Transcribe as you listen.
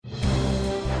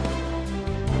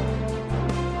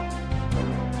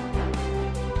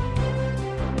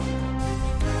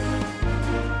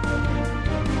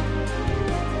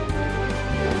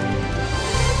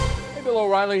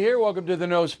O'Reilly here. Welcome to the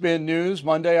No Spin News.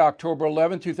 Monday, October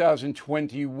 11,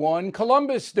 2021.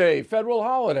 Columbus Day, federal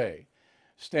holiday.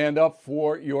 Stand up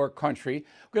for your country.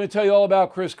 I'm going to tell you all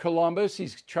about Chris Columbus.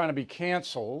 He's trying to be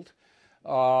canceled.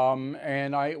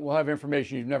 And I will have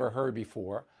information you've never heard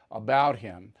before about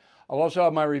him. I'll also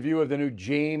have my review of the new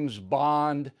James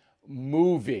Bond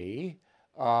movie,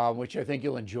 which I think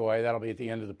you'll enjoy. That'll be at the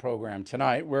end of the program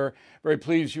tonight. We're very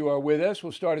pleased you are with us.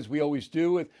 We'll start, as we always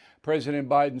do, with President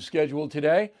Biden's schedule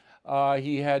today.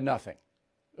 He had nothing.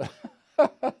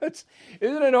 Isn't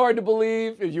it hard to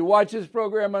believe, if you watch this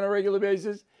program on a regular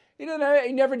basis, he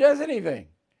never does anything.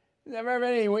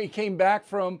 He came back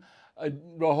from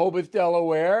Rehoboth,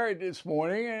 Delaware this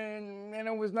morning, and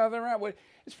it was nothing around.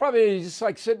 It's probably just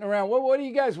like sitting around. What do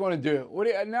you guys want to do?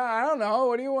 No, I don't know.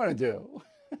 What do you want to do?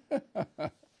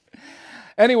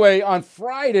 Anyway, on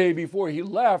Friday, before he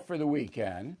left for the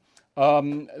weekend,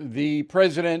 the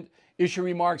president issued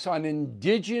remarks on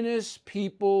Indigenous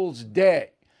Peoples Day.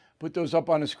 Put those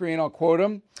up on the screen. I'll quote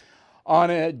him.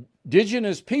 On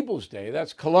Indigenous Peoples Day,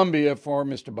 that's Columbus Day for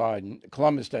Mr.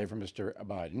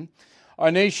 Biden,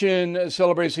 our nation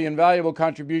celebrates the invaluable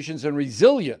contributions and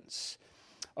resilience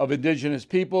of Indigenous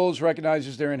peoples,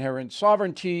 recognizes their inherent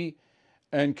sovereignty,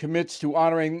 and commits to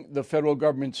honoring the federal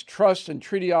government's trust and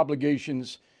treaty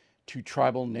obligations to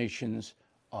tribal nations,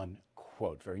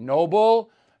 unquote. Very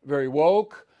noble, very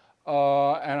woke,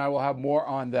 and I will have more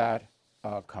on that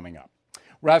coming up.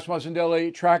 Rasmussen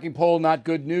Daily tracking poll, not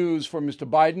good news for Mr.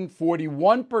 Biden.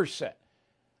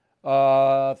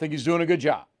 41% think he's doing a good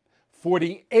job.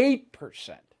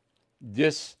 48%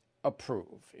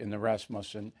 disapprove in the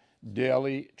Rasmussen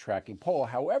Daily tracking poll.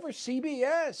 However,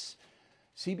 CBS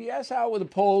out with a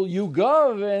poll,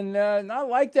 YouGov, and not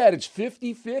like that. It's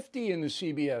 50-50 in the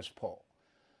CBS poll.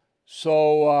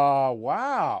 So,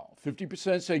 wow,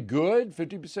 50% say good,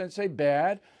 50% say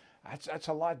bad. That's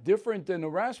a lot different than the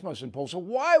Rasmussen poll. So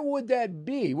why would that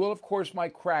be? Well, of course, my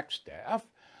crack staff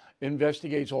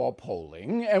investigates all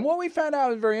polling. And what we found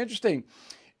out is very interesting.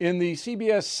 In the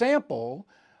CBS sample,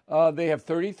 they have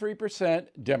 33%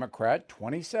 Democrat,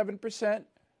 27%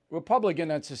 Republican.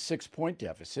 That's a 6-point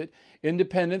deficit.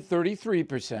 Independent,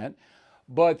 33%.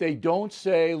 But they don't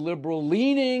say liberal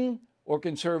leaning or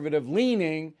conservative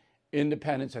leaning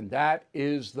independents. And that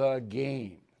is the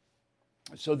game.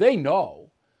 So they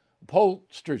know.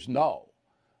 Pollsters know,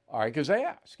 all right, because they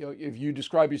ask, if you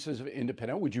describe yourself as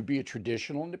independent, would you be a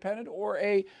traditional independent or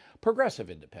a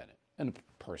progressive independent? And the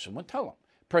person would tell them.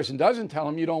 The person doesn't tell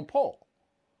them, you don't poll,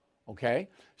 okay?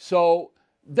 So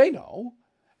they know,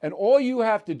 and all you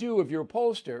have to do if you're a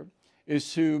pollster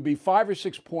is to be 5 or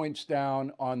 6 points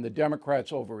down on the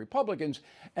Democrats over Republicans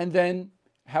and then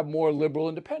have more liberal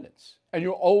independents. And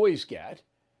you'll always get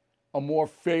a more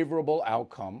favorable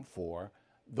outcome for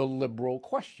the liberal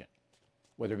question,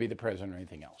 whether it be the president or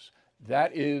anything else.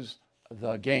 That is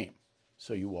the game,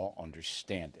 so you all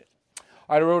understand it.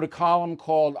 I wrote a column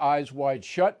called Eyes Wide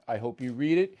Shut. I hope you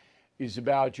read it. It's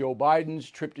about Joe Biden's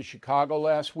trip to Chicago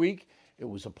last week. It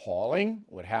was appalling.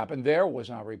 What happened there was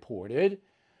not reported.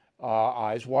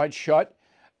 Eyes Wide Shut.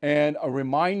 And a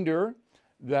reminder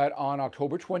that on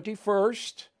October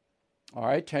 21st, all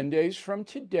right, 10 days from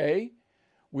today,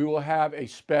 we will have a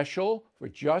special for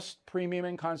just premium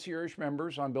and concierge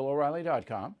members on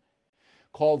BillO'Reilly.com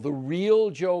called The Real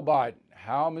Joe Biden,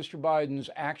 how Mr. Biden's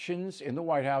actions in the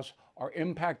White House are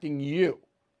impacting you,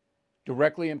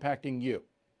 directly impacting you.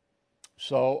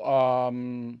 So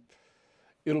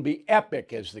it'll be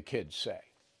epic, as the kids say.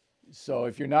 So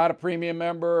if you're not a premium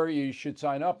member, you should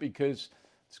sign up because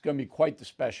it's going to be quite the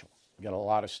special. We got a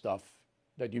lot of stuff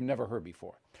that you've never heard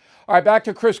before. All right, back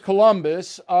to Chris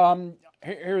Columbus.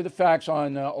 Here are the facts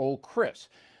on old Chris.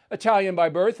 Italian by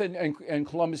birth, and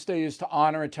Columbus Day is to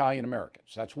honor Italian Americans.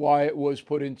 That's why it was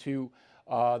put into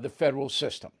the federal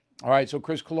system. All right, so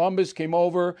Chris Columbus came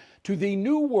over to the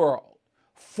New World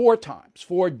 4 times,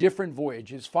 4 different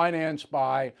voyages, financed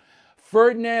by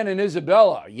Ferdinand and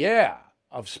Isabella,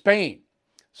 of Spain.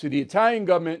 So the Italian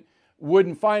government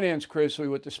wouldn't finance Chris, so he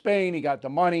went to Spain, he got the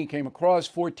money, came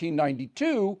across.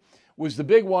 1492 was the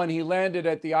big one. He landed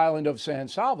at the island of San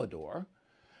Salvador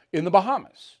in the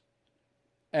Bahamas.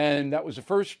 And that was the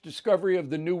first discovery of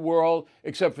the New World,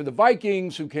 except for the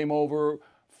Vikings who came over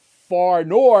far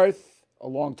north a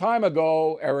long time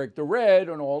ago, Eric the Red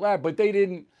and all that, but they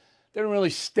didn't really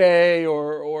stay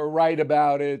or write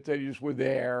about it. They just were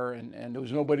there, and there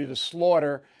was nobody to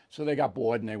slaughter, so they got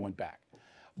bored and they went back.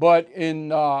 But in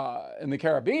the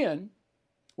Caribbean,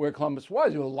 where Columbus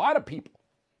was, there were a lot of people.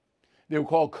 They were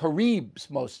called Caribs,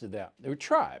 most of them. They were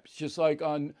tribes, just like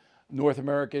on North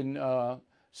American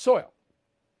soil.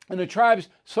 And the tribes,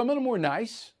 some of them were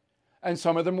nice, and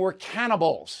some of them were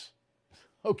cannibals.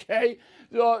 Okay?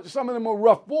 Some of them were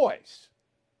rough boys.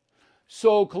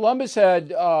 So Columbus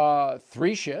had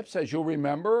 3 ships, as you'll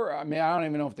remember. I mean, I don't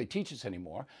even know if they teach us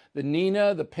anymore. The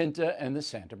Nina, the Pinta, and the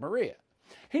Santa Maria.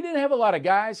 He didn't have a lot of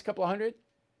guys, a couple of hundred,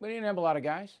 but he didn't have a lot of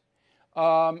guys.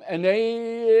 And they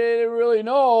didn't really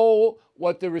know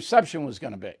what the reception was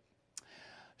going to be.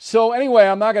 So anyway,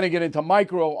 I'm not going to get into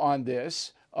micro on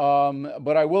this,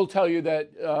 but I will tell you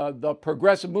that the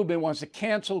progressive movement wants to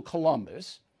cancel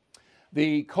Columbus.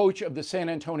 The coach of the San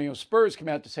Antonio Spurs came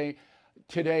out to say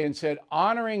today and said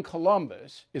honoring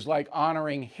Columbus is like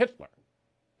honoring Hitler,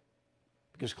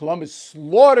 because Columbus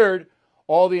slaughtered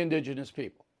all the indigenous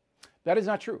people. That is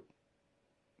not true.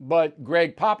 But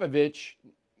Greg Popovich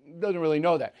doesn't really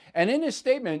know that. And in his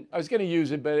statement, I was going to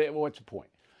use it, but what's the point?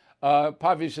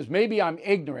 Popovich says, maybe I'm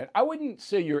ignorant. I wouldn't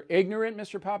say you're ignorant,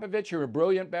 Mr. Popovich. You're a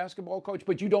brilliant basketball coach,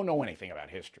 but you don't know anything about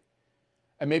history.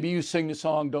 And maybe you sing the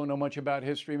song, don't know much about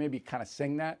history. Maybe you kind of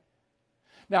sing that.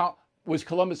 Now, was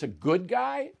Columbus a good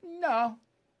guy? No,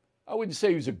 I wouldn't say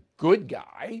he was a good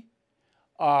guy.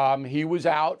 He was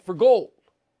out for gold.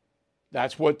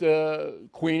 That's what the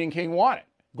Queen and King wanted,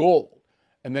 gold.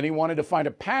 And then he wanted to find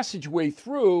a passageway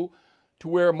through to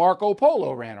where Marco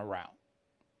Polo ran around,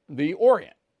 the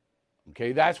Orient.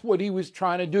 Okay, that's what he was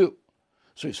trying to do.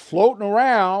 So he's floating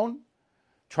around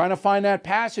trying to find that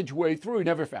passageway through. He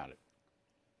never found it.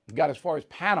 He got as far as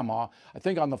Panama, I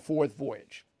think, on the 4th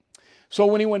voyage. So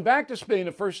when he went back to Spain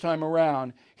the first time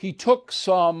around, he took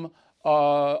some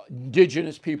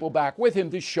indigenous people back with him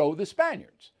to show the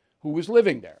Spaniards who was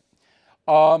living there.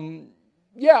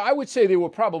 Yeah, I would say they were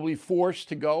probably forced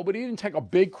to go, but he didn't take a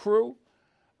big crew.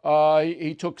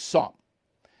 He took some.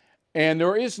 And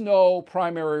there is no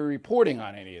primary reporting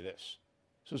on any of this.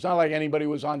 So it's not like anybody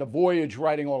was on the voyage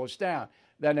writing all this down.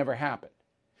 That never happened.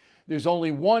 There's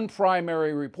only one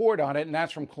primary report on it, and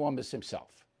that's from Columbus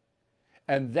himself.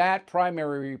 And that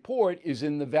primary report is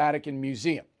in the Vatican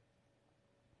Museum.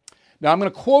 Now, I'm going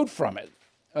to quote from it,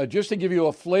 just to give you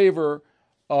a flavor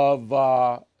of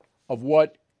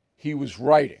what he was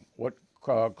writing, what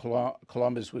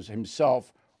Columbus was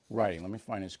himself writing. Let me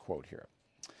find his quote here.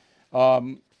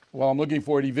 While I'm looking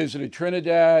for it, he visited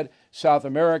Trinidad, South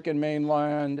American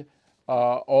mainland,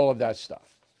 all of that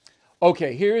stuff.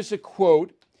 Okay, here's a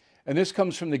quote, and this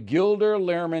comes from the Gilder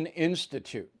Lehrman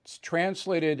Institute's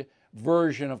translated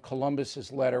version of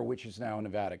Columbus's letter, which is now in the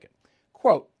Vatican.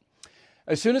 Quote,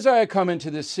 as soon as I had come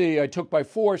into the sea, I took by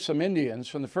force some Indians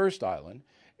from the first island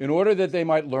in order that they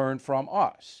might learn from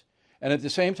us, and at the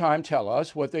same time tell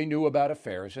us what they knew about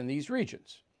affairs in these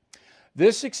regions.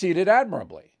 This succeeded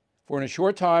admirably, for in a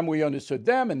short time we understood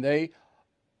them, and they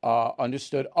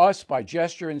understood us by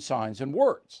gesture and signs and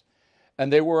words,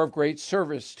 and they were of great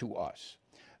service to us.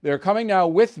 They're coming now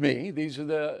with me. These are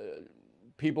the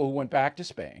people who went back to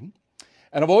Spain,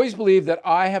 and I've always believed that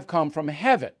I have come from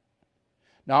heaven,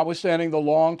 notwithstanding the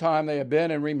long time they have been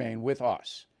and remain with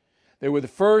us. They were the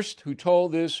first who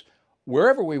told this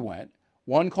wherever we went,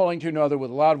 one calling to another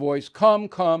with a loud voice, come,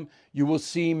 come, you will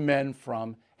see men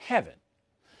from heaven.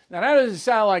 Now, that doesn't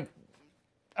sound like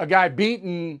a guy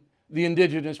beating the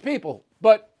indigenous people,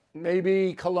 but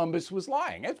maybe Columbus was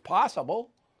lying. It's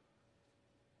possible.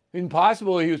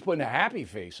 Impossible he was putting a happy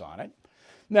face on it.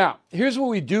 Now, here's what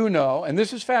we do know, and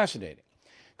this is fascinating.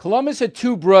 Columbus had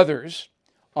 2 brothers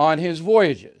on his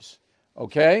voyages,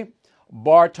 okay?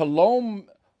 Bartolomeo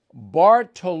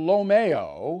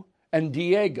and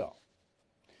Diego.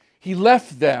 He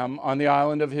left them on the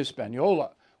island of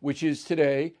Hispaniola, which is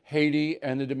today Haiti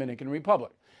and the Dominican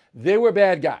Republic. They were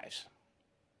bad guys.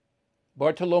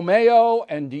 Bartolomeo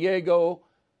and Diego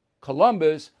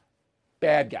Columbus,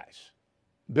 bad guys.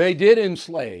 They did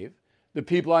enslave the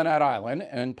people on that island,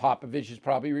 and Popovich is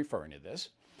probably referring to this,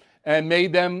 and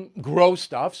made them grow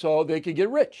stuff so they could get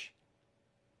rich.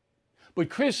 But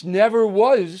Chris never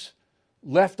was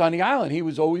left on the island. He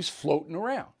was always floating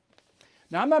around.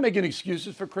 Now, I'm not making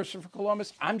excuses for Christopher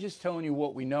Columbus. I'm just telling you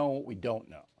what we know and what we don't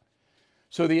know.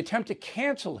 So the attempt to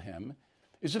cancel him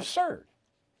is absurd.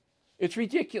 It's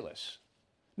ridiculous.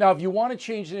 Now, if you want to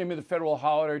change the name of the federal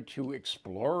holiday to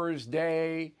Explorers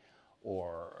Day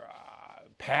or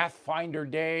Pathfinder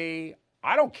Day,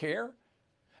 I don't care.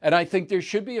 And I think there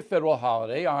should be a federal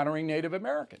holiday honoring Native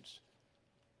Americans.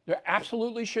 There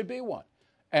absolutely should be one.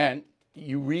 And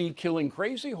you read Killing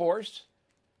Crazy Horse,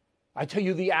 I tell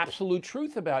you the absolute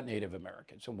truth about Native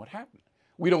Americans and what happened.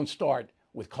 We don't start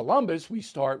with Columbus, we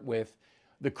start with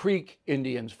the Creek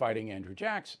Indians fighting Andrew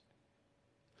Jackson.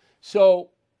 So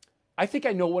I think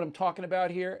I know what I'm talking about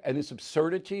here. And this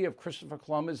absurdity of Christopher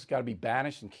Columbus has got to be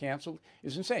banished and canceled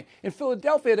is insane. In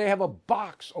Philadelphia, they have a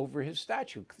box over his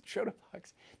statue. Show the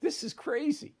box. This is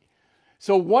crazy.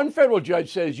 So one federal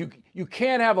judge says you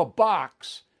can't have a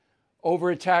box over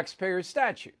a taxpayer's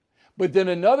statue. But then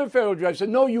another federal judge said,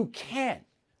 no, you can.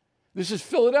 This is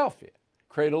Philadelphia,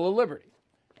 cradle of liberty.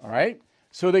 All right?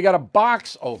 So they got a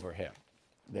box over him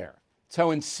there. That's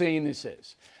how insane this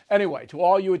is. Anyway, to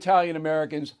all you Italian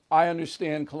Americans, I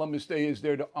understand Columbus Day is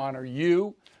there to honor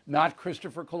you, not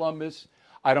Christopher Columbus.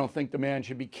 I don't think the man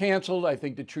should be canceled. I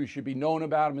think the truth should be known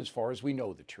about him as far as we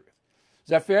know the truth. Is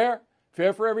that fair?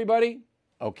 Fair for everybody?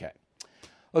 Okay.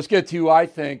 Let's get to, I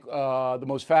think, the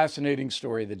most fascinating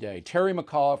story of the day. Terry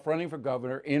McAuliffe running for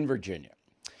governor in Virginia.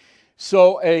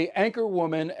 So a anchor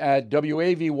woman at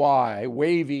WAVY,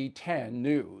 Wavy 10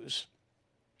 News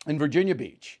in Virginia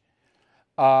Beach,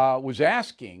 was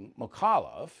asking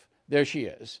McAuliffe, there she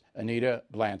is, Anita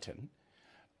Blanton,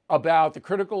 about the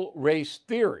critical race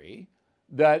theory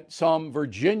that some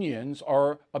Virginians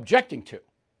are objecting to,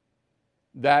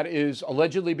 that is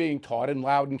allegedly being taught in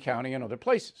Loudoun County and other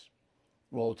places.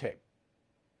 Roll tape.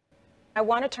 I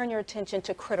want to turn your attention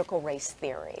to critical race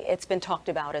theory. It's been talked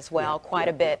about as well quite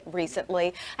a bit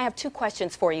recently. I have two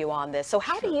questions for you on this. So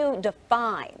how do you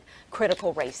define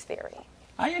critical race theory?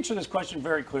 I answer this question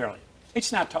very clearly.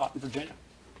 It's not taught in Virginia,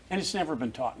 and it's never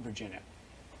been taught in Virginia.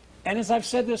 And as I've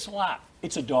said this a lot,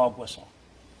 it's a dog whistle.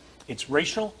 It's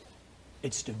racial,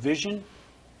 it's division,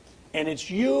 and it's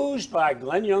used by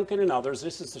Glenn Youngkin and others.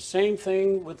 This is the same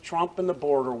thing with Trump and the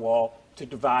border wall to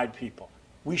divide people.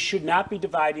 We should not be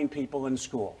dividing people in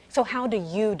school. So how do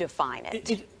you define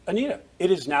it? Anita,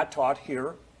 it is not taught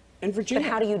here in Virginia.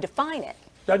 But how do you define it?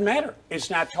 Doesn't matter. It's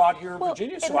not taught here in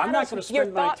Virginia, so I'm not going to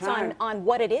spend my time. Your thoughts on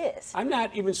what it is. I'm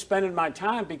not even spending my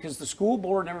time because the school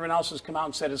board and everyone else has come out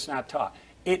and said it's not taught.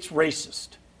 It's racist.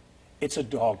 It's a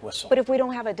dog whistle. But if we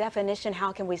don't have a definition,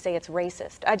 how can we say it's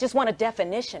racist? I just want a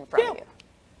definition from you.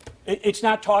 It's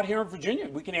not taught here in Virginia.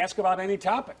 We can ask about any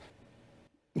topic.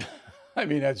 I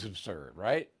mean, that's absurd,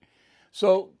 right?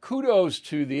 So kudos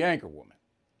to the anchor woman.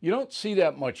 You don't see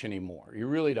that much anymore. You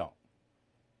really don't.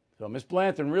 So Ms.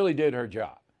 Blanton really did her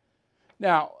job.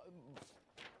 Now,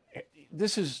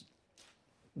 this is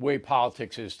the way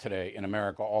politics is today in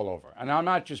America all over. And I'm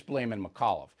not just blaming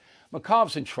McAuliffe.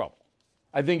 McAuliffe's in trouble.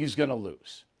 I think he's going to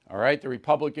lose. All right? The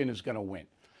Republican is going to win.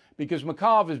 Because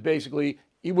McAuliffe is basically,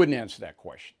 he wouldn't answer that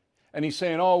question. And he's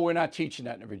saying, oh, we're not teaching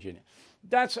that in Virginia.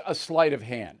 That's a sleight of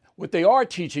hand. What they are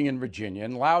teaching in Virginia,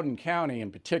 in Loudoun County in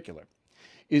particular,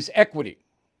 is equity.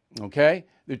 Okay?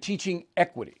 They're teaching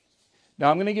equity. Now,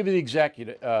 I'm going to give you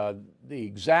the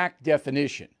exact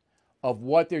definition of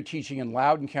what they're teaching in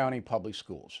Loudoun County Public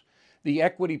Schools. The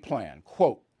equity plan,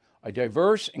 quote, a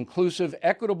diverse, inclusive,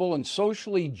 equitable, and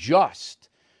socially just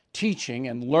teaching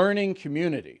and learning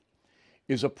community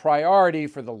is a priority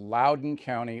for the Loudoun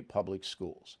County Public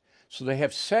Schools. So they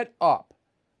have set up,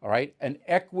 all right, an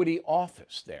equity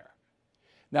office there.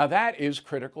 Now, that is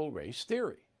critical race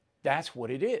theory. That's what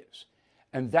it is.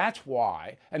 And that's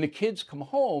why, and the kids come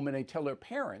home and they tell their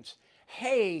parents,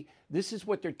 hey, this is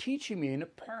what they're teaching me. And the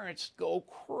parents go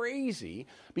crazy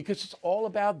because it's all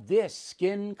about this,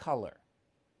 skin color.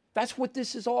 That's what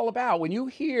this is all about. When you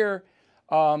hear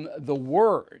the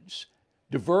words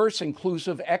diverse,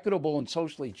 inclusive, equitable, and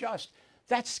socially just,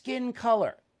 that's skin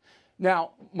color.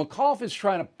 Now, McAuliffe is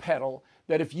trying to peddle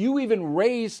that if you even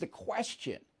raise the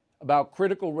question about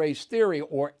critical race theory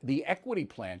or the equity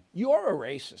plan, you're a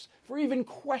racist for even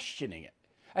questioning it.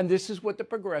 And this is what the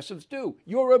progressives do.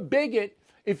 You're a bigot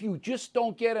if you just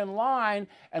don't get in line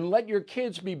and let your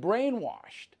kids be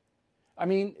brainwashed. I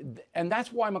mean, and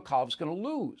that's why McAuliffe's going to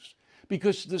lose.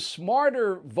 Because the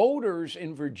smarter voters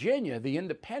in Virginia, the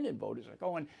independent voters, are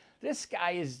going, this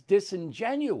guy is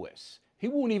disingenuous. He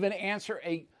won't even answer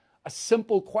a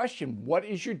simple question. What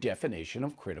is your definition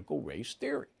of critical race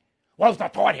theory? Well, it's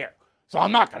not taught here, so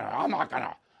I'm not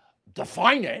gonna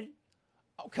define it.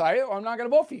 Okay, I'm not gonna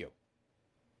vote for you.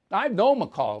 I've known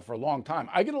McAuliffe for a long time.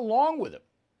 I get along with him.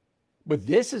 But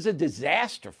this is a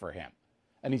disaster for him,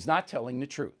 and he's not telling the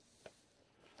truth.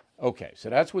 Okay, so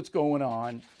that's what's going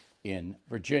on in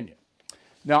Virginia.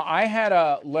 Now, I had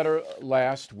a letter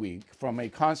last week from a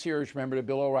concierge member to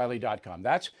BillO'Reilly.com.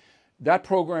 That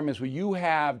program is where you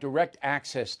have direct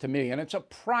access to me, and it's a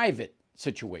private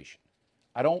situation.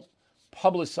 I don't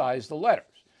publicize the letters.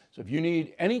 So if you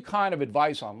need any kind of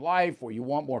advice on life or you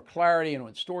want more clarity in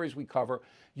what stories we cover,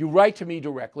 you write to me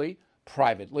directly,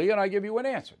 privately, and I give you an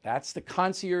answer. That's the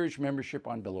concierge membership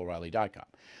on BillO'Reilly.com.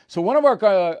 So one of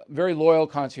our very loyal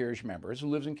concierge members who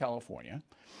lives in California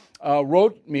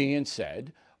wrote me and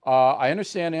said, I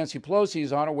understand Nancy Pelosi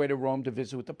is on her way to Rome to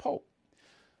visit with the Pope.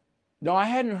 No, I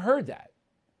hadn't heard that.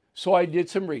 So I did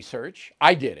some research.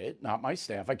 I did it, not my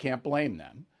staff. I can't blame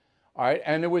them. All right.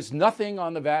 And there was nothing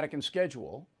on the Vatican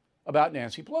schedule about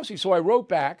Nancy Pelosi. So I wrote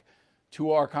back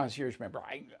to our concierge member.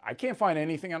 I can't find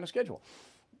anything on the schedule.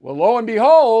 Well, lo and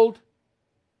behold,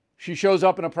 she shows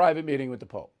up in a private meeting with the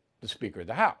Pope, the Speaker of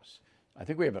the House. I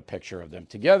think we have a picture of them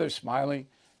together smiling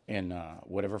in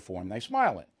whatever form they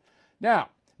smile in. Now,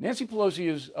 Nancy Pelosi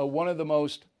is one of the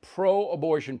most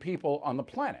pro-abortion people on the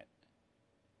planet.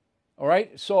 All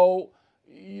right? So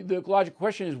the logical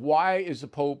question is, why is the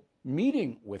Pope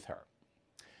meeting with her?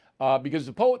 Because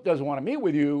the Pope doesn't want to meet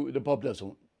with you, the Pope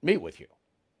doesn't meet with you.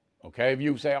 Okay? If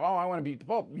you say, oh, I want to meet the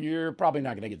Pope, you're probably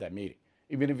not going to get that meeting,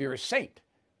 even if you're a saint.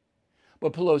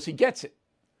 But Pelosi gets it.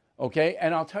 Okay?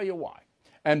 And I'll tell you why.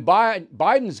 And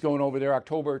Biden's going over there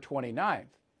October 29th,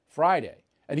 Friday,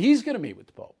 and he's going to meet with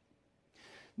the Pope.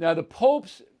 Now, the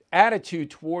Pope's attitude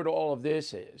toward all of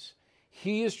this is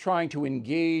he is trying to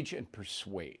engage and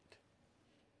persuade,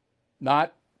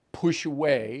 not push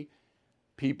away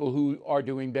people who are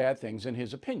doing bad things in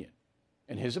his opinion.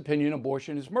 In his opinion,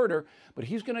 abortion is murder, but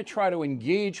he's going to try to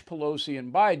engage Pelosi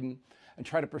and Biden and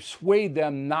try to persuade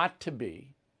them not to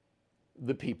be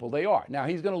the people they are. Now,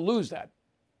 he's going to lose that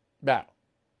battle.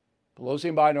 Pelosi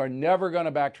and Biden are never going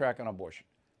to backtrack on abortion.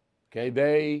 Okay,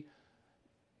 they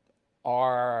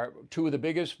are two of the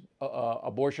biggest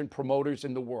abortion promoters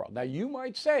in the world. Now, you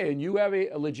might say, and you have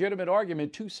a legitimate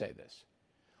argument to say this,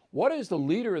 what is the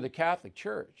leader of the Catholic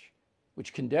Church,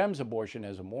 which condemns abortion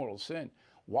as a mortal sin,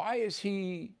 why is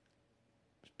he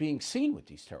being seen with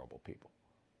these terrible people?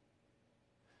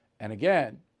 And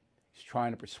again, he's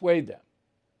trying to persuade them,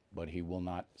 but he will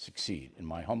not succeed, in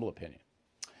my humble opinion.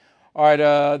 All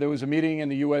right, there was a meeting in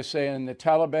the USA and the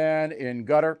Taliban in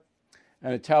Qatar,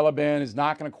 and the Taliban is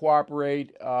not going to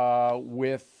cooperate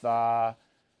with the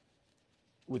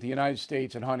United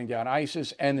States in hunting down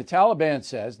ISIS. And the Taliban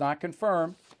says, not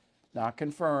confirmed,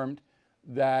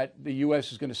 that the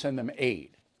U.S. is going to send them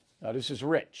aid. Now, this is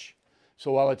rich.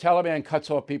 So while the Taliban cuts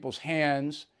off people's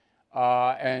hands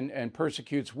and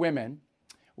persecutes women,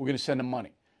 we're going to send them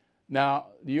money. Now,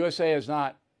 the USA has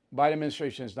not, Biden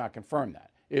administration has not confirmed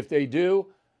that. If they do,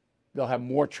 they'll have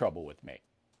more trouble with me.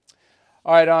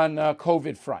 All right, on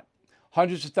COVID front,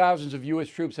 hundreds of thousands of U.S.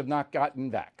 troops have not gotten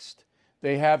vaxxed.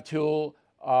 They have till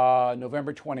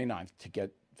November 29th to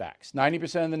get vaxxed.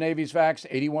 90% of the Navy's vaxxed,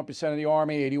 81% of the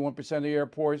Army, 81% of the Air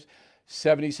Force,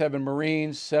 77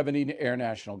 Marines, 70 Air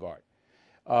National Guard.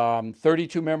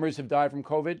 32 members have died from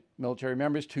COVID, military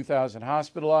members, 2,000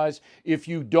 hospitalized. If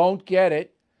you don't get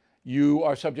it, you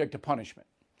are subject to punishment.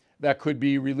 That could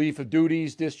be relief of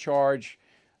duties, discharge.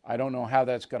 I don't know how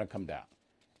that's going to come down.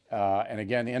 And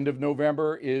again, the end of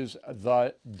November is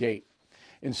the date.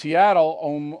 In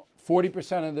Seattle,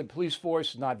 40% of the police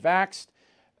force is not vaxxed,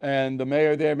 and the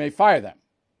mayor there may fire them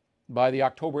by the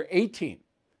October 18th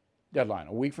deadline,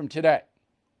 a week from today.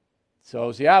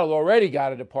 So Seattle already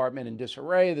got a department in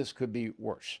disarray. This could be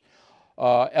worse.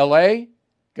 LA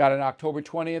got an October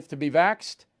 20th to be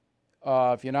vaxxed.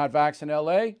 If you're not vaxxed in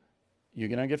LA, you're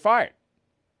going to get fired.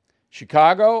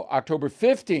 Chicago, October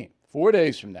 15th, 4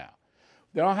 days from now.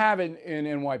 They don't have it in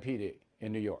NYPD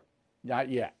in New York. Not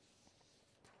yet.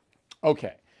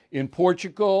 Okay. In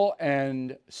Portugal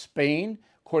and Spain,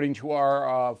 according to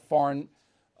our foreign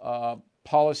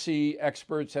policy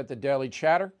experts at the Daily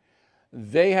Chatter,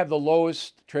 they have the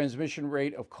lowest transmission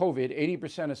rate of COVID.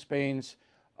 80% of Spain's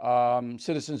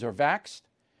citizens are vaxxed.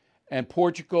 And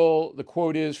Portugal, the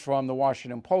quote is from the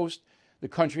Washington Post, the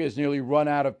country has nearly run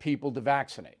out of people to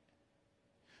vaccinate.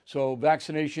 So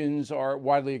vaccinations are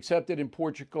widely accepted in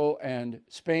Portugal and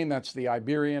Spain. That's the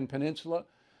Iberian Peninsula.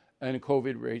 And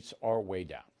COVID rates are way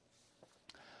down.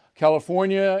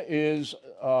 California is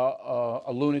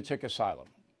a lunatic asylum.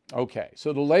 Okay,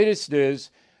 so the latest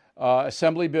is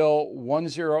Assembly Bill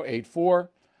 1084.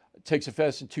 It takes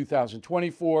effect in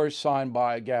 2024, signed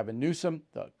by Gavin Newsom,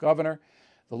 the governor.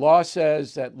 The law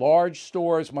says that large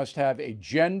stores must have a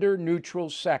gender-neutral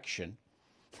section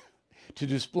to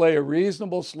display a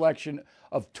reasonable selection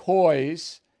of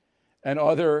toys and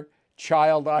other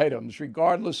child items,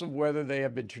 regardless of whether they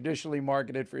have been traditionally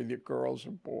marketed for either girls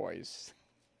or boys.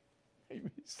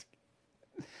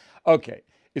 Okay,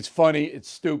 it's funny, it's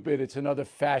stupid, it's another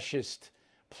fascist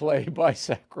play by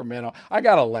Sacramento. I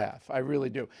gotta laugh, I really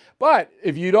do. But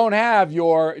if you don't have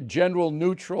your gender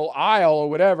neutral aisle or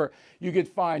whatever, you get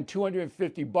fined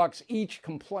 $250 each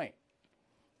complaint.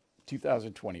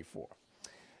 2024.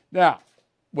 Now,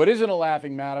 what isn't a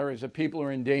laughing matter is that people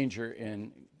are in danger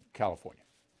in California,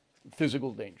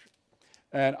 physical danger.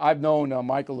 And I've known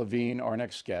Michael Levine, our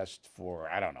next guest, for,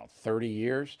 I don't know, 30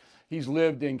 years. He's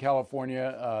lived in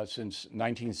California since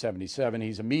 1977.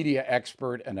 He's a media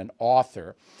expert and an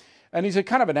author. And he's a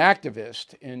kind of an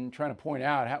activist in trying to point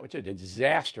out how much a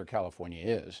disaster California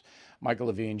is. Michael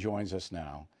Levine joins us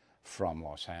now from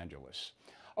Los Angeles.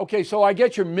 Okay, so I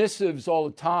get your missives all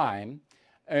the time.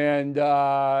 And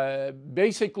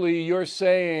basically you're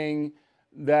saying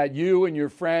that you and your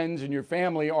friends and your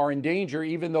family are in danger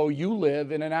even though you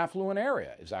live in an affluent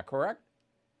area. Is that correct?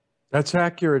 That's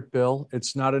accurate, Bill.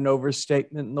 It's not an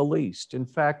overstatement in the least. In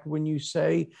fact, when you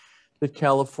say that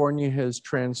California has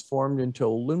transformed into a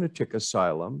lunatic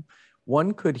asylum,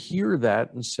 one could hear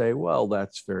that and say, well,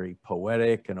 that's very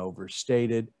poetic and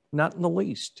overstated. Not in the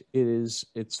least. It's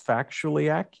factually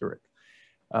accurate.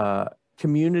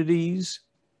 Communities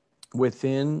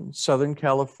within Southern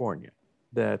California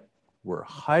that were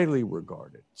highly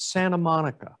regarded, Santa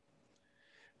Monica,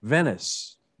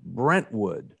 Venice,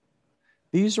 Brentwood,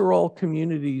 these are all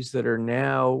communities that are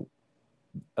now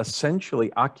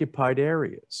essentially occupied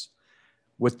areas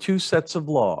with two sets of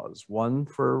laws, one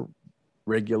for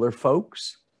regular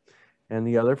folks and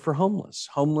the other for homeless.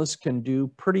 Homeless can do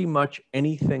pretty much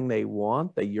anything they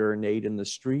want. They urinate in the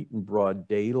street in broad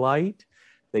daylight.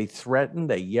 They threaten,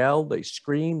 they yell, they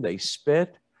scream, they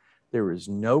spit. There is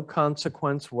no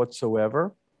consequence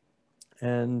whatsoever.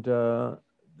 And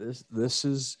this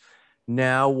is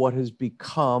now what has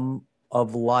become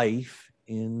of life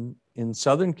in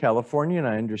Southern California. And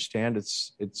I understand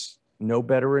it's no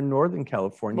better in Northern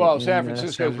California. Well, San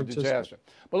Francisco is a disaster.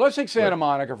 But let's take Santa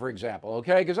Monica, for example,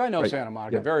 okay? Because I know Santa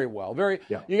Monica very well.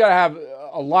 You got to have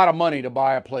a lot of money to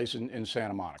buy a place in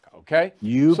Santa Monica, okay?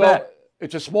 You bet.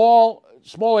 It's a small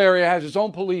area, has its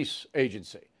own police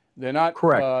agency. They're not,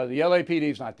 correct. The LAPD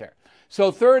is not there.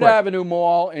 So Third Avenue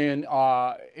Mall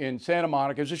in Santa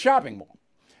Monica is a shopping mall.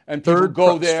 And people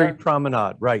go there. Street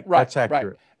Promenade, right. That's accurate.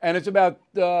 Right. And it's about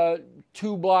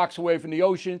 2 blocks away from the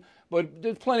ocean, but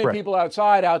there's plenty of people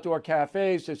outside, outdoor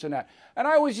cafes, this and that. And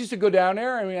I always used to go down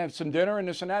there and we have some dinner and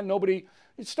this and that.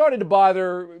 It started to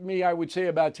bother me, I would say,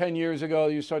 about 10 years ago.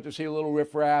 You start to see a little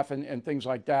riffraff and things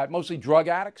like that, mostly drug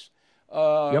addicts,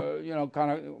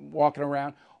 kind of walking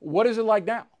around. What is it like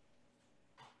now?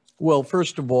 Well,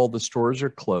 first of all, the stores are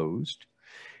closed.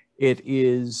 It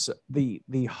is the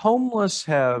homeless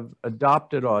have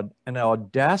adopted an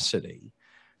audacity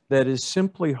that is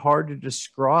simply hard to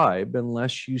describe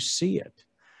unless you see it.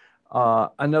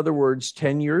 In other words,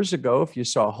 10 years ago, if you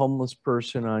saw a homeless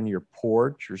person on your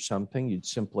porch or something, you'd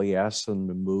simply ask them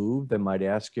to move. They might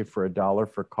ask you for $1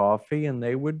 for coffee and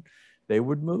they would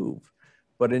move.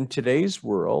 But in today's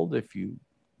world, if you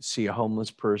see a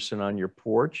homeless person on your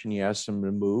porch and you ask them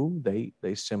to move, they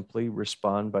simply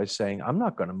respond by saying, I'm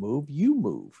not going to move, you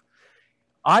move.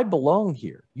 I belong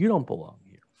here, you don't belong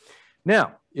here.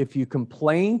 Now, if you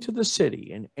complain to the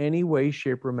city in any way,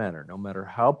 shape, or manner, no matter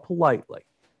how politely,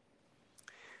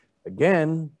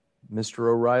 again,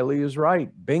 Mr. O'Reilly is right.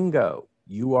 Bingo,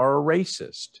 you are a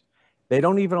racist. They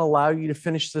don't even allow you to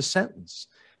finish the sentence.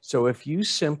 So if you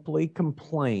simply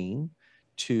complain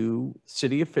to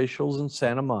city officials in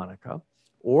Santa Monica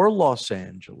or Los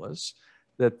Angeles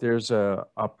that there's a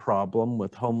problem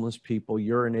with homeless people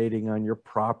urinating on your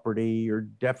property or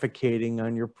defecating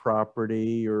on your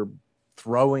property or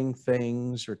throwing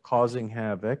things or causing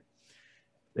havoc,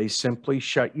 they simply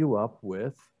shut you up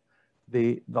with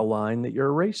the line that you're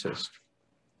a racist.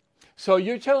 So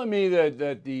you're telling me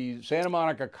that the Santa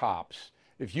Monica cops,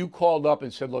 if you called up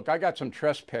and said, look, I got some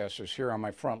trespassers here on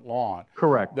my front lawn.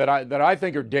 Correct. That I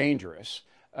think are dangerous.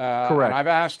 Correct. And I've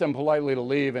asked them politely to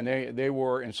leave and they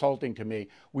were insulting to me.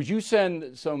 Would you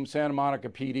send some Santa Monica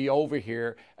PD over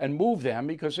here and move them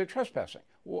because they're trespassing?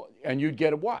 And you'd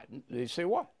get a what? They say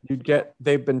what?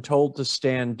 They've been told to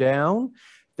stand down.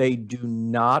 They do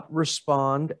not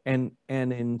respond. And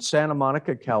in Santa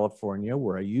Monica, California,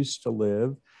 where I used to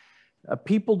live,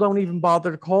 people don't even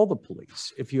bother to call the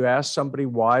police. If you ask somebody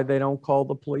why they don't call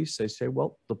the police, they say,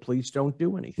 well, the police don't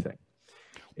do anything.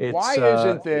 Why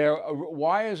aren't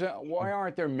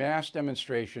there mass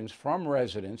demonstrations from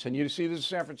residents? And you see this in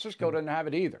San Francisco doesn't have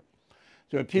it either.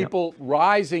 So people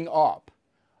rising up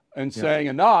and saying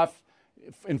enough,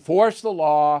 enforce the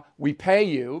law, we pay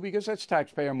you, because that's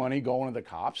taxpayer money going to the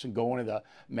cops and going to the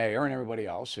mayor and everybody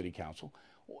else, city council.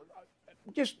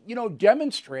 Just,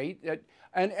 demonstrate that.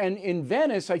 And in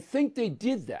Venice, I think they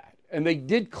did that. And they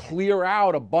did clear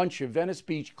out Venice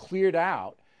Beach cleared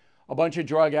out a bunch of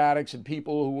drug addicts and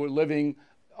people who were living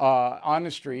on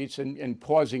the streets and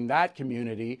causing that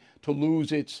community to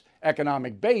lose its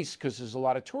economic base because there's a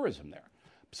lot of tourism there.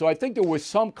 So I think there was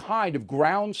some kind of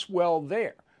groundswell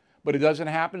there. but it doesn't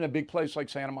happen in a big place like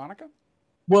Santa Monica?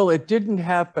 Well, it didn't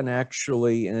happen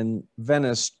actually in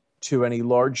Venice to any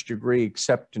large degree,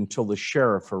 except until the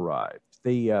sheriff arrived.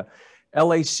 The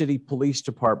LA City Police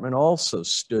Department also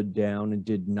stood down and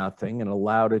did nothing and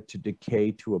allowed it to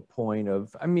decay to a point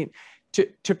of, I mean,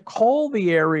 to call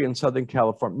the area in Southern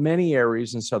California, many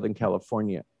areas in Southern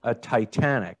California, a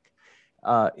Titanic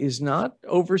is not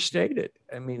overstated.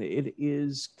 I mean, it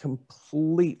is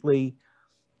completely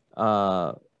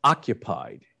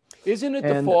occupied. Isn't it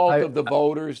the fault of the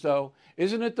voters, though?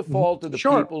 Isn't it the fault of the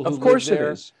people who live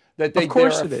there? That they're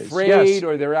afraid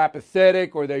or they're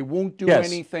apathetic or they won't do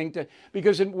anything to,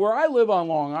 because where I live on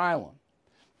Long Island,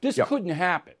 this couldn't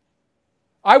happen.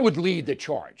 I would lead the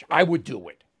charge. I would do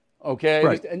it. Okay?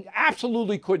 Right. And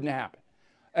absolutely couldn't happen.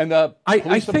 And the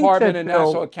police department in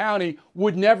Nassau County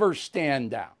would never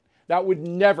stand down. That would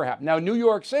never happen. Now, New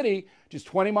York City, just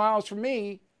 20 miles from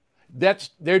me,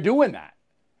 they're doing that.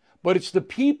 But it's the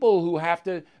people who have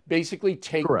to basically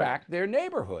take back their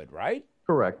neighborhood, right?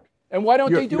 Correct. And why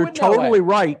don't they do it in You're totally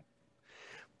right.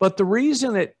 But the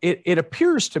reason it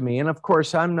appears to me, and of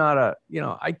course, I'm not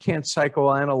I can't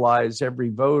psychoanalyze every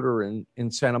voter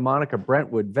in Santa Monica,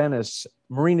 Brentwood, Venice,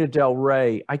 Marina del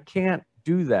Rey. I can't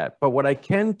do that. But what I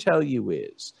can tell you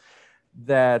is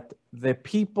that the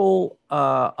people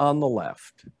on the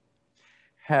left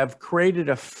have created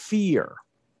a fear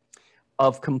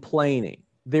of complaining.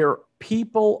 Their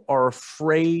people are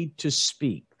afraid to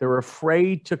speak. They're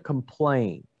afraid to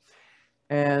complain.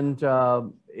 And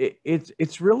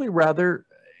it's really rather,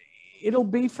 it'll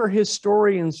be for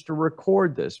historians to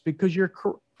record this because you're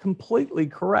completely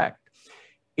correct.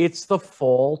 It's the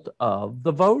fault of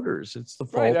the voters. It's the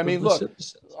fault of the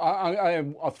citizens.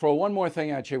 I'll throw one more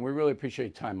thing at you. We really appreciate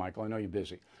your time, Michael. I know you're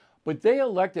busy. But they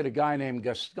elected a guy named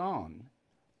Gascon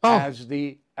as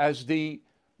the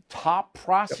top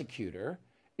prosecutor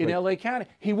in LA County.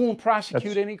 He won't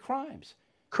prosecute any crimes.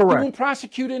 Correct. He won't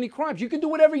prosecute any crimes. You can do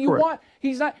whatever you want.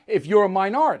 He's not, if you're a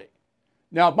minority.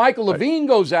 Now, if Michael Levine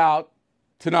goes out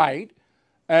tonight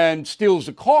and steals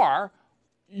a car,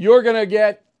 you're going to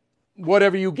get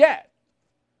whatever you get.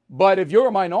 But if you're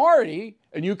a minority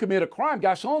and you commit a crime,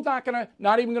 Gascon's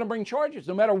not even going to bring charges,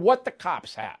 no matter what the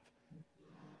cops have.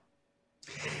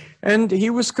 And he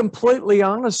was completely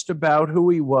honest about who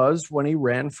he was when he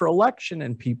ran for election,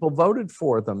 and people voted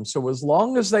for them. So as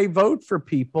long as they vote for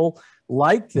people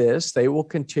like this, they will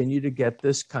continue to get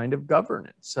this kind of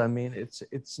governance. I mean,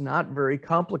 it's not very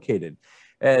complicated.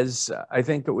 As I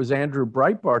think it was Andrew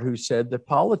Breitbart who said that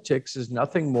politics is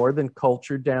nothing more than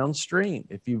culture downstream.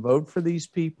 If you vote for these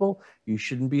people, you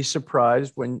shouldn't be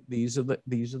surprised when these are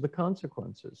the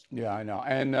consequences. Yeah, I know.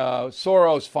 And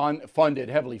Soros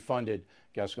heavily funded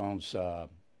Gascon's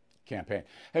campaign.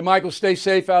 Hey, Michael, stay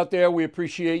safe out there. We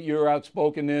appreciate your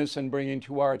outspokenness and bringing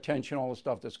to our attention all the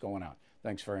stuff that's going on.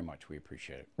 Thanks very much. We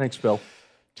appreciate it. Thanks, Bill.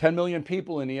 10 million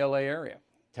people in the LA area.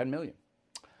 10 million.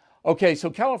 Okay, so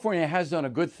California has done a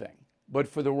good thing, but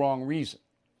for the wrong reason.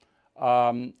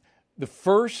 The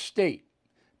first state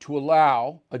to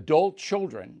allow adult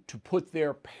children to put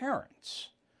their parents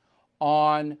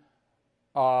on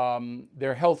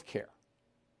their health care.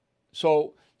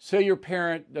 So say your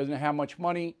parent doesn't have much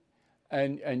money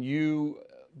and you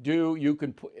do, you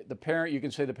can put the parent, you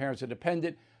can say the parent's a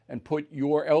dependent and put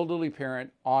your elderly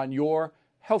parent on your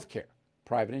health care,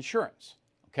 private insurance.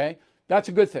 Okay, that's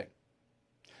a good thing.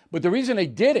 But the reason they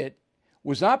did it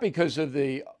was not because of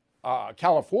the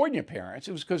California parents,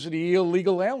 it was because of the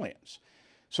illegal aliens.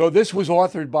 So this was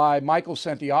authored by Michael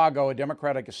Santiago, a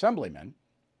Democratic assemblyman,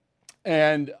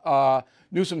 and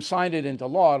Newsom signed it into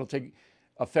law. It'll take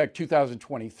effect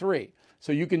 2023.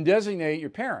 So you can designate your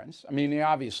parents. I mean, they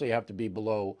obviously have to be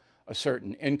below a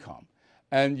certain income.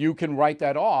 And you can write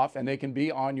that off, and they can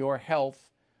be on your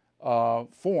health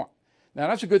form. Now,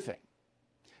 that's a good thing.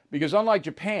 Because unlike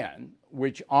Japan,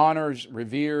 which honors,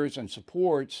 reveres, and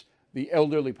supports the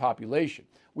elderly population,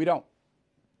 we don't.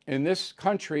 In this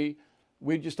country,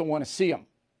 we just don't want to see them.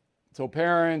 So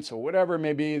parents or whatever it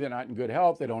may be, they're not in good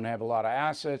health, they don't have a lot of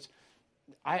assets.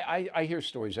 I hear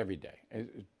stories every day.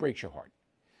 It breaks your heart.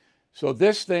 So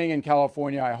this thing in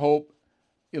California, I hope,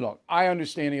 I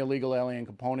understand the illegal alien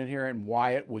component here and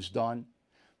why it was done,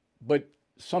 but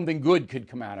something good could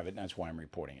come out of it, and that's why I'm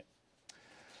reporting it.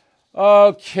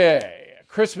 Okay,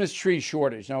 Christmas tree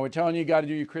shortage. Now, we're telling you got to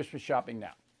do your Christmas shopping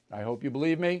now. I hope you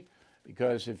believe me,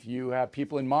 because if you have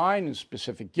people in mind and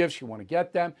specific gifts, you want to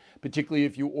get them, particularly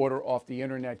if you order off the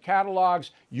internet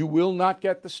catalogs, you will not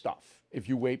get the stuff if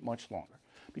you wait much longer,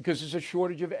 because there's a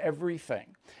shortage of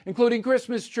everything, including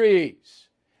Christmas trees.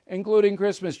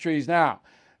 Now,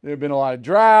 there have been a lot of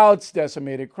droughts,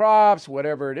 decimated crops,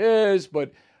 whatever it is,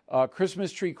 but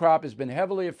Christmas tree crop has been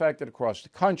heavily affected across the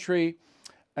country.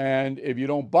 And if you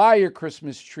don't buy your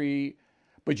Christmas tree,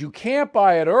 but you can't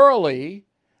buy it early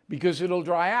because it'll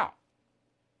dry out.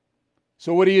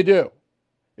 So what do you do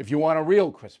if you want a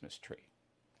real Christmas tree?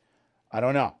 I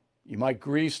don't know. You might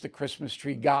grease the Christmas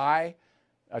tree guy,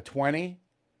 a 20,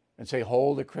 and say,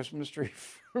 hold the Christmas tree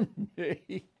for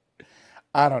me.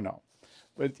 I don't know.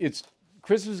 But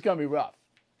Christmas is going to be rough.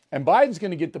 And Biden's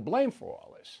going to get the blame for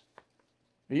all this.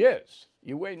 He is.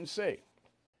 You wait and see.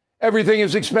 Everything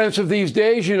is expensive these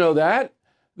days, you know that.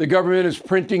 The government is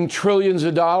printing trillions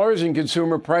of dollars and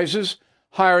consumer prices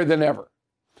higher than ever.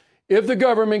 If the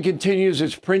government continues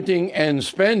its printing and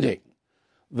spending,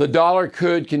 the dollar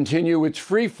could continue its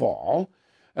free fall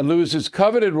and lose its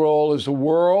coveted role as the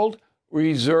world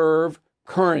reserve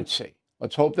currency.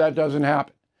 Let's hope that doesn't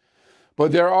happen.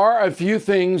 But there are a few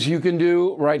things you can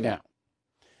do right now.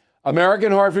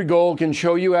 American Hartford Gold can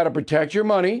show you how to protect your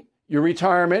money, your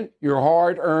retirement, your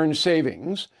hard-earned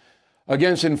savings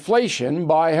against inflation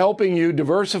by helping you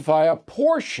diversify a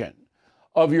portion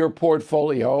of your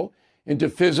portfolio into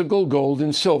physical gold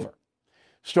and silver.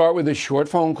 Start with a short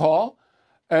phone call,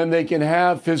 and they can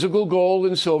have physical gold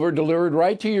and silver delivered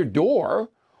right to your door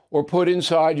or put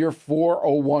inside your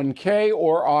 401k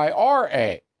or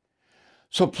IRA.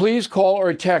 So please call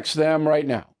or text them right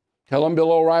now. Tell them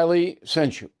Bill O'Reilly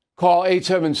sent you. Call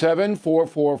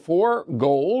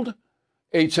 877-444-GOLD,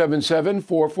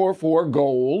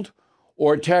 877-444-GOLD,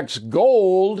 or text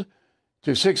GOLD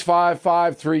to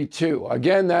 65532.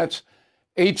 Again, that's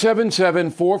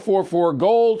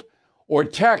 877-444-GOLD, or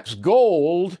text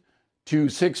GOLD to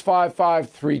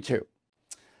 65532.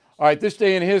 All right, this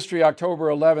day in history, October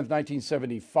 11th,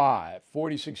 1975,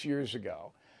 46 years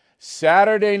ago,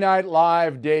 Saturday Night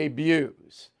Live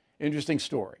debuts. Interesting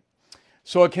story.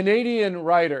 So a Canadian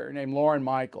writer named Lorne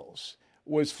Michaels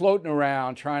was floating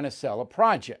around trying to sell a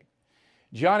project.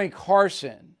 Johnny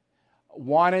Carson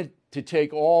wanted to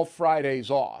take all Fridays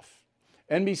off.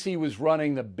 NBC was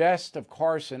running the best of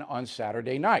Carson on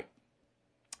Saturday night.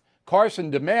 Carson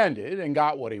demanded and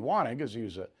got what he wanted because he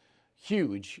was a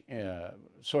huge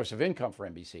source of income for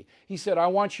NBC. He said, I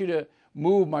want you to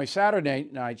move my Saturday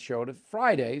night show to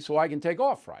Friday so I can take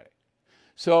off Friday.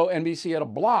 So NBC had a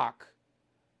block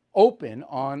open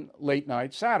on late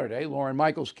night Saturday. Lorne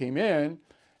Michaels came in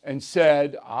and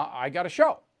said, I got a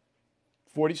show.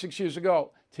 46 years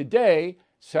ago. Today,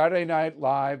 Saturday Night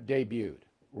Live debuted.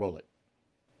 Roll it.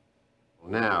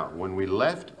 Now, when we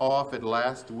left off at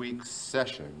last week's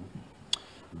session,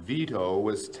 Vito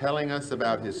was telling us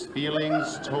about his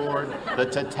feelings toward the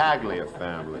Tattaglia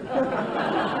family.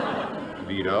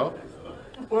 Vito?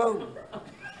 Well,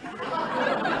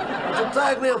 the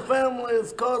Tattaglia family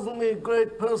is causing me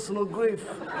great personal grief.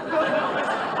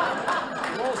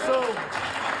 Also,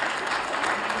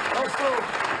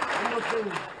 I'm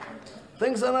looking,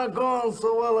 things are not going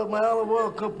so well at my olive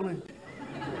oil company.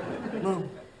 No.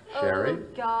 Sherry? Oh,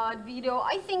 God, Vito,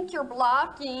 I think you're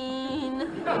blocking.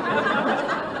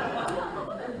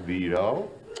 Vito?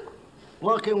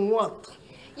 Blocking what?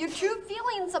 Your true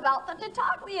feelings about the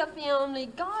Tattaglia family,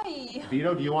 Guy.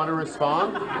 Vito, do you want to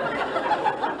respond?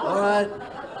 All right.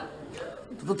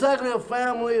 The Tattaglia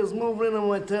family is moving in on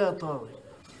my territory.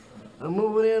 They're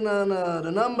moving in on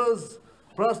the numbers,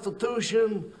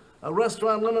 prostitution, a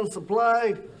restaurant linen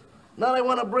supply. Now they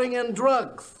want to bring in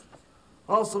drugs.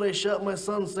 Also, they shot my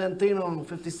son Santino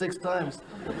 56 times.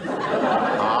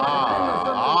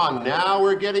 Now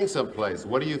we're getting someplace.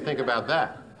 What do you think about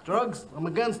that? Drugs? I'm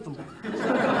against them.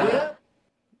 Yeah?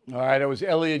 All right, it was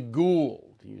Elliot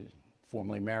Gould. He was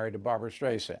formerly married to Barbara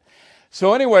Streisand.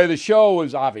 So anyway, the show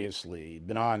has obviously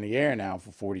been on the air now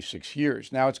for 46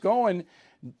 years. Now it's going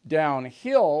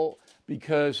downhill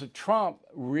because Trump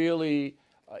really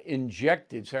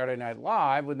injected Saturday Night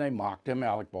Live when they mocked him,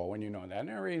 Alec Baldwin, you know that.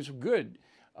 And he was good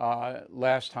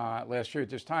last year at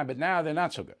this time, but now they're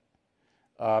not so good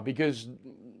because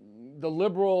the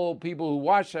liberal people who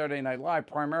watch Saturday Night Live,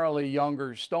 primarily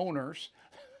younger stoners,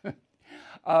 they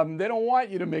don't want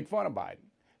you to make fun of Biden.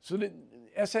 So the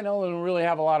SNL doesn't really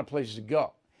have a lot of places to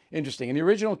go. Interesting. And the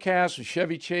original cast was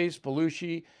Chevy Chase,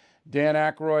 Belushi, Dan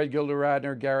Aykroyd, Gilda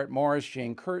Radner, Garrett Morris,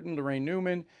 Jane Curtin, Lorraine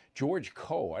Newman, George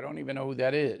Coe, I don't even know who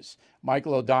that is.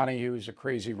 Michael O'Donoghue is a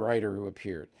crazy writer who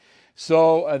appeared.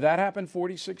 So that happened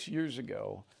 46 years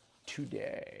ago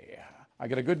today. I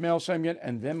got a good mail segment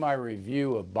and then my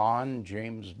review of Bond,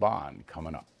 James Bond,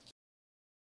 coming up.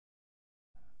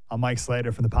 I'm Mike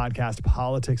Slater from the podcast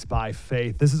Politics by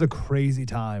Faith. This is a crazy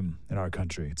time in our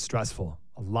country. It's stressful,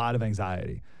 a lot of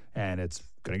anxiety, and it's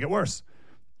going to get worse.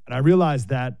 And I realized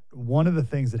that one of the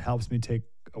things that helps me take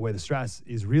away the stress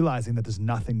is realizing that there's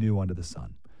nothing new under the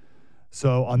sun.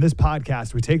 So on this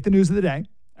podcast, we take the news of the day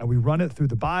and we run it through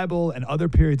the Bible and other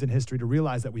periods in history to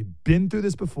realize that we've been through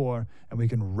this before and we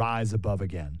can rise above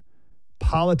again.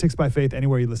 Politics by Faith,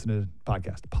 anywhere you listen to the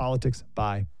podcast. Politics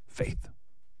by Faith.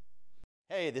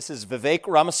 Hey, this is Vivek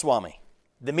Ramaswamy.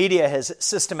 The media has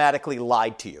systematically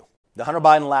lied to you. The Hunter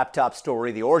Biden laptop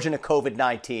story, the origin of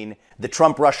COVID-19, the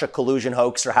Trump-Russia collusion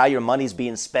hoax, or how your money's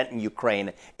being spent in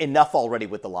Ukraine. Enough already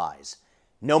with the lies.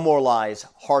 No more lies,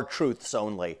 hard truths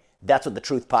only. That's what the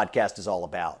Truth Podcast is all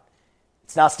about.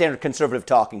 It's not standard conservative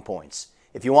talking points.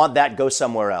 If you want that, go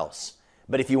somewhere else.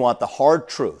 But if you want the hard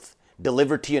truth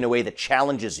delivered to you in a way that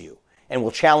challenges you and will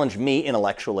challenge me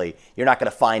intellectually, you're not going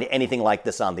to find anything like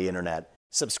this on the internet.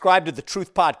 Subscribe to the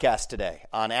Truth Podcast today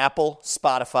on Apple,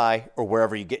 Spotify, or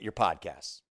wherever you get your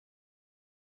podcasts.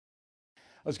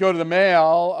 Let's go to the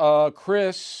mail.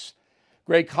 Chris,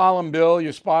 great column, Bill.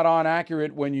 You're spot on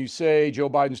accurate when you say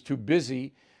Joe Biden's too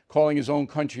busy calling his own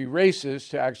country racist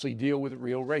to actually deal with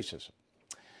real racism.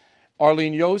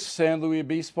 Arlene Yost, San Luis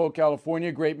Obispo, California.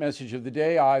 Great message of the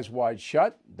day, eyes wide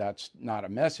shut. That's not a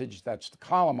message, that's the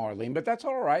column, Arlene, but that's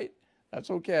all right. That's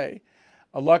okay.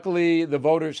 Luckily, the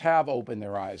voters have opened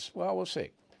their eyes. Well, we'll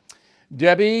see.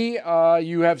 Debbie,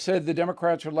 you have said the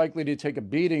Democrats are likely to take a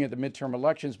beating at the midterm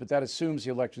elections, but that assumes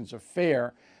the elections are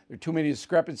fair. There are too many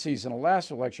discrepancies in the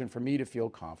last election for me to feel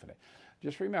confident.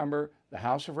 Just remember, the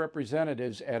House of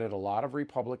Representatives added a lot of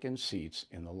Republican seats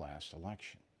in the last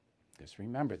election. Just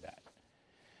remember that.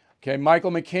 Okay, Michael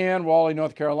McCann, Raleigh,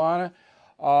 North Carolina.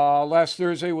 Last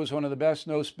Thursday was one of the best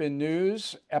No Spin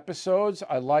News episodes.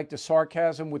 I liked the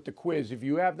sarcasm with the quiz. If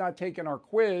you have not taken our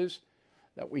quiz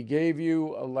that we gave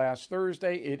you last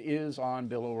Thursday, it is on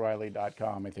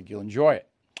BillO'Reilly.com. I think you'll enjoy it.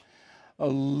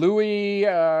 Louis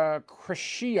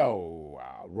Crescio,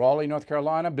 Raleigh, North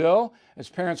Carolina. Bill, as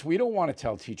parents, we don't want to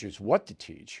tell teachers what to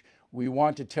teach. We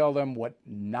want to tell them what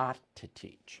not to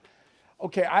teach.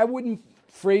 Okay, I wouldn't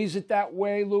phrase it that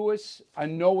way, Louis. I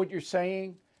know what you're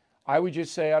saying. I would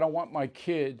just say I don't want my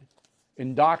kid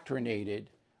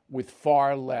indoctrinated with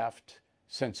far left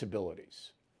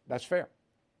sensibilities. That's fair.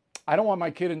 I don't want my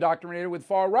kid indoctrinated with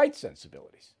far right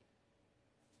sensibilities.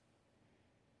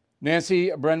 Nancy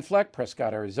Brenfleck,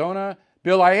 Prescott, Arizona.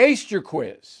 Bill, I aced your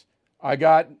quiz. I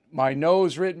got my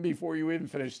nose written before you even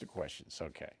finished the questions.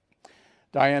 Okay.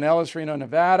 Diane Ellis, Reno,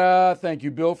 Nevada. Thank you,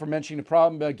 Bill, for mentioning the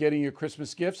problem about getting your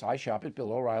Christmas gifts. I shop at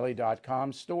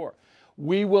BillO'Reilly.com store.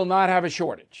 We will not have a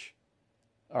shortage.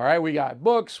 All right, we got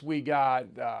books, we got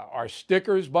our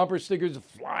stickers, bumper stickers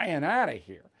flying out of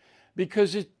here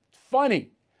because it's funny.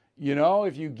 You know,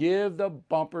 if you give the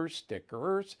bumper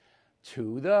stickers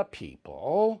to the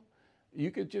people, you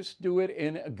could just do it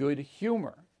in a good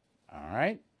humor. All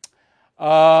right.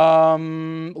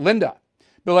 Linda,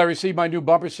 Bill, I received my new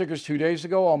bumper stickers 2 days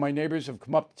ago. All my neighbors have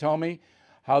come up to tell me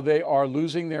how they are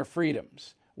losing their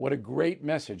freedoms. What a great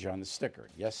message on the sticker.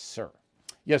 Yes, sir.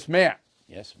 Yes, ma'am.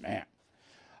 Yes, ma'am.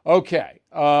 Okay.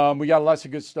 We got lots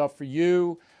of good stuff for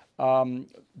you.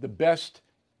 The best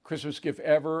Christmas gift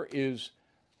ever is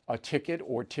a ticket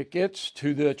or tickets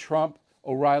to the Trump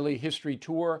O'Reilly History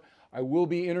Tour. I will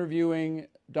be interviewing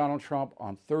Donald Trump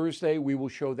on Thursday. We will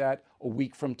show that a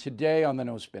week from today on the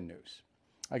No Spin News.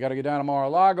 I got to go down to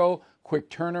Mar-a-Lago, quick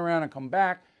turnaround and come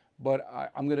back,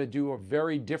 but I'm going to do a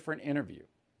very different interview.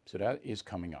 So that is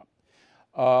coming up.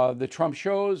 The Trump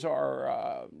shows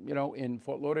are, in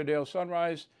Fort Lauderdale,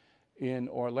 Sunrise, in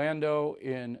Orlando,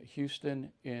 in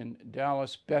Houston, in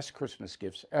Dallas. Best Christmas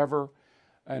gifts ever.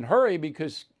 And hurry,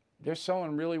 because they're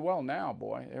selling really well now,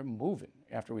 boy. They're moving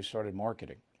after we started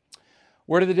marketing.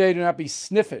 Word of the day, do not be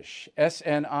sniffish.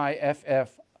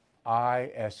 S-N-I-F-F-I-S-H.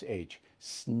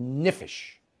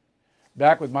 Sniffish.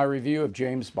 Back with my review of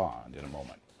James Bond in a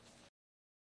moment.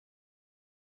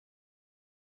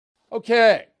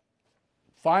 Okay.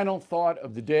 Final thought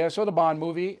of the day. I saw the Bond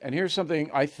movie, and here's something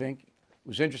I think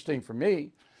was interesting for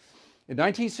me. In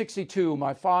 1962,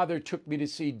 my father took me to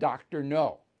see Dr.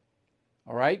 No.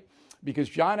 All right? Because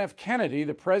John F. Kennedy,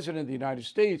 the president of the United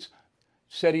States,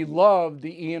 said he loved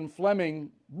the Ian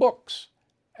Fleming books.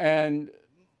 And,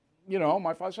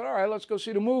 my father said, all right, let's go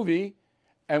see the movie.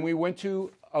 And we went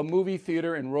to a movie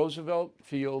theater in Roosevelt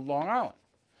Field, Long Island.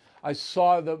 I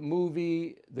saw the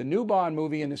movie, the new Bond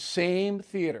movie, in the same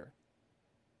theater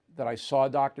that I saw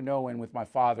Dr. No in with my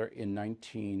father in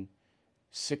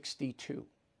 1962.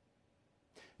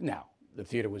 Now, the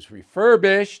theater was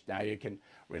refurbished. Now you can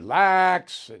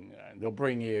relax, and they'll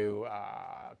bring you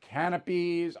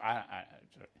canopies.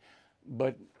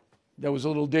 But there was a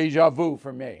little deja vu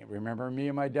for me. Remember me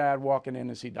and my dad walking in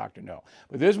to see Dr. No.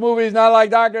 But this movie is not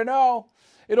like Dr. No.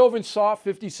 It oversaw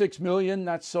 $56 million.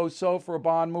 That's so-so for a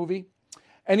Bond movie.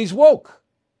 And he's woke.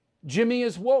 Jimmy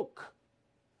is woke.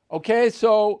 Okay,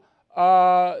 so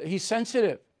he's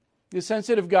sensitive. He's a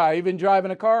sensitive guy, even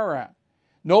driving a car around.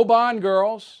 No Bond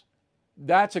girls.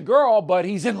 That's a girl, but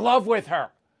he's in love with her.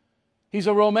 He's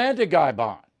a romantic guy,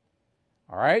 Bond.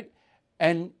 All right?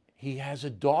 And he has a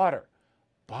daughter.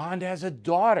 Bond has a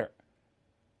daughter.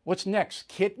 What's next?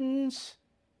 Kittens?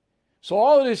 So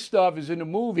all of this stuff is in the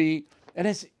movie, and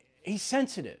he's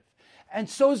sensitive. And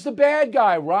so is the bad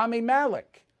guy, Rami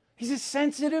Malek. He's a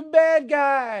sensitive bad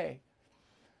guy.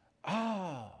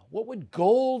 What would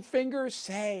Goldfinger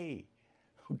say?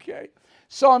 Okay.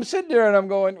 So I'm sitting there and I'm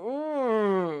going,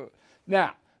 ooh.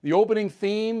 Now, the opening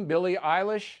theme, Billie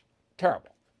Eilish,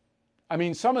 terrible. I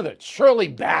mean, some of the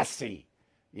Shirley Bassey,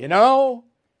 you know?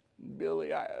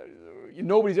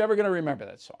 Nobody's ever going to remember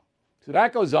that song. So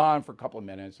that goes on for a couple of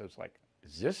minutes. It's like,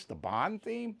 is this the Bond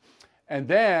theme? And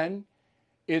then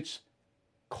it's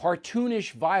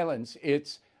cartoonish violence.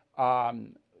 It's,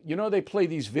 they play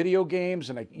these video games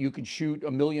and you can shoot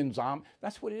 1 million zombies.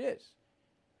 That's what it is.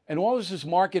 And all this is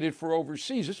marketed for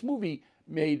overseas. This movie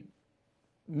made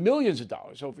millions of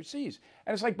dollars overseas.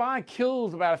 And it's like Bond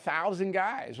killed about 1,000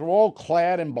 guys. They're all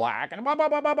clad in black and blah, blah,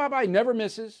 blah, blah, blah, blah. He never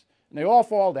misses. And they all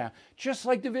fall down, just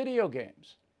like the video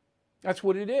games. That's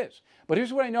what it is. But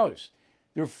here's what I noticed.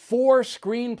 There are 4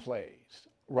 screenplays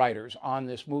writers on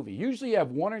this movie. Usually you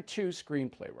have 1 or 2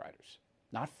 screenplay writers,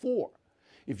 not 4.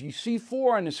 If you see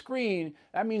 4 on the screen,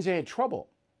 that means they had trouble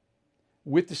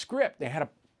with the script. They had to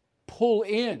pull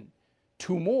in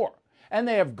 2 more. And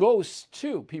they have ghosts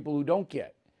too, people who don't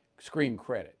get screen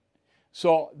credit.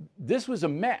 So this was a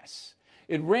mess.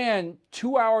 It ran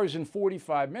 2 hours and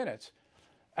 45 minutes.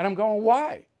 And I'm going,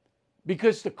 why?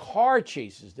 Because the car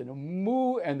chases,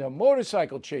 and the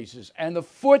motorcycle chases, and the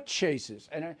foot chases,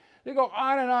 and they go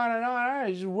on and on and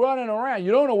on, just running around.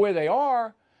 You don't know where they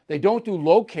are. They don't do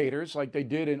locators like they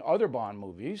did in other Bond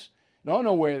movies. You don't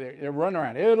know where they're running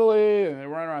around Italy, and they're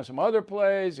running around some other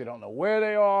place. You don't know where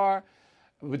they are,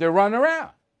 but they're running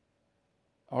around.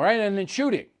 All right, and then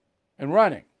shooting and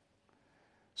running.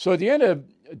 So at the end of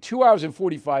 2 hours and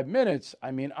 45 minutes,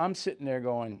 I mean, I'm sitting there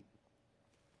going,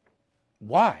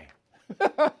 why?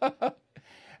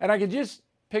 And I can just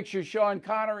picture Sean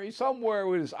Connery somewhere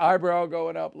with his eyebrow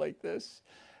going up like this.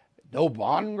 No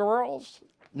Bond girls?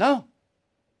 No.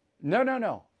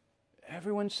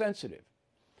 Everyone's sensitive.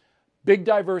 Big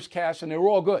diverse cast, and they were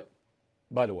all good,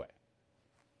 by the way.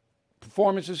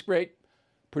 Performance is great.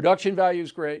 Production value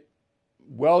is great.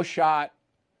 Well shot.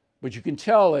 But you can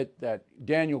tell that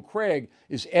Daniel Craig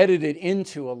is edited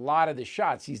into a lot of the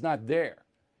shots. He's not there.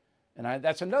 And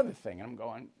that's another thing. And I'm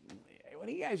going, what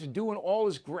are you guys doing all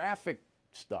this graphic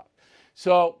stuff?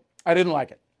 So I didn't like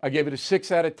it. I gave it a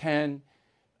 6 out of 10.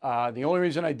 The only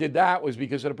reason I did that was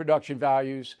because of the production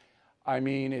values. I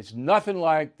mean, it's nothing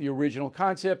like the original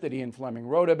concept that Ian Fleming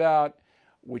wrote about,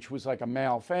 which was like a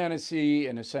male fantasy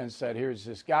in the sense that here's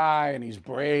this guy and he's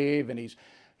brave and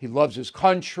he loves his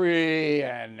country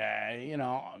and,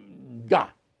 gone.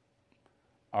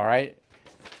 All right?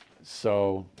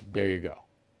 So there you go.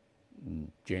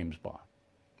 James Bond.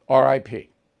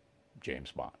 R.I.P.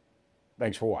 James Bond.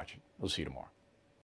 Thanks for watching. We'll see you tomorrow.